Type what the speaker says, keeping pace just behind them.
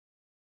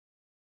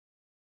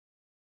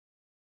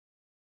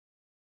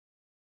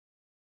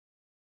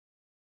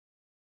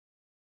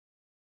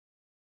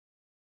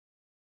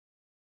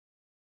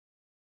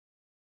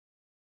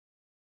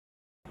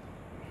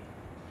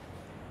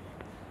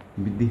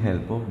with the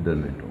help of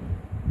dermatome.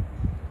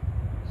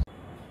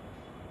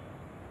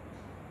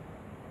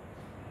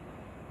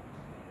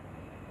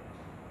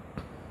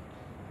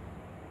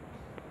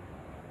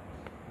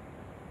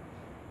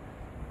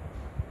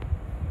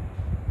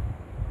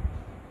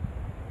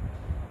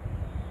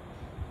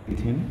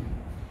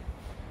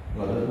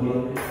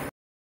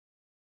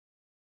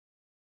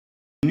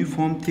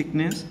 Uniform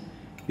thickness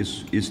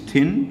is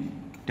thin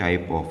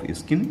type of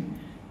skin,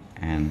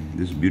 and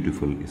this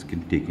beautiful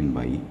skin taken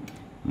by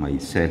my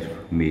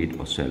self-made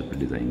or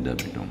self-designed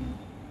dermatome.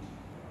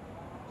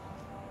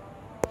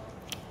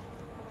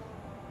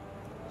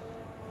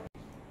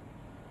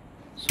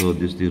 So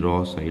this is the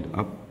raw side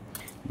up.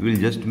 We will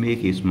just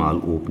make a small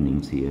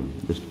openings here.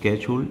 Just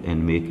catch hold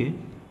and make a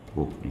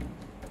opening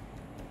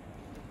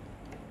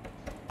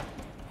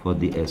for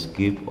the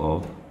escape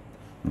of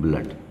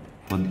blood,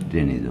 for the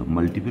drainage of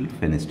multiple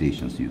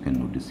fenestrations you can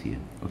notice here.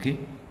 Okay,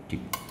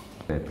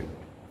 tap it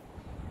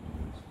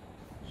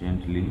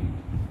gently,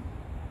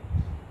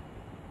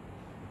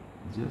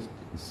 just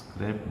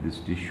scrape this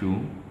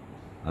tissue,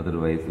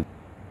 otherwise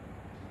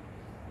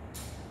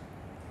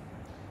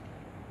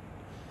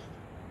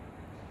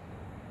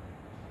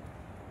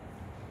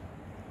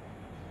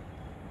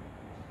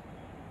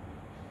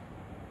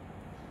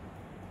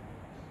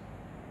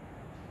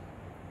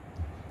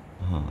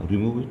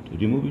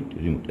remove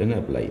it and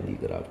apply the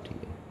graft here.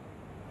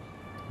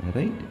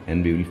 Alright,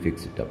 and we will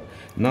fix it up.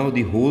 Now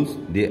the holes,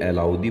 they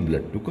allow the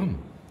blood to come.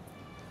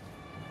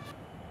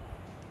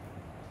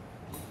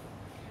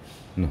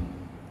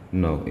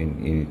 Now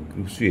in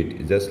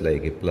cruciate, just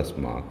like a plus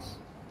marks,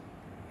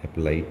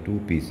 apply 2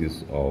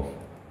 pieces of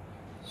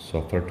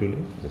software,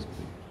 just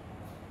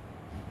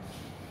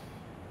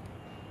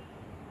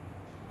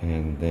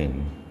and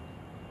then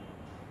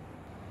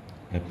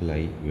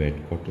apply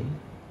wet cotton.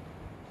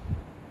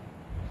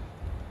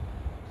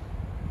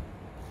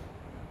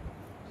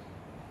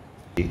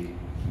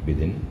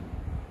 Within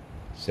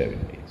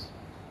 7 days.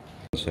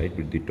 Side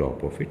with the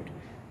top of it,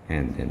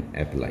 and then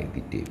apply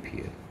the tape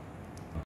here.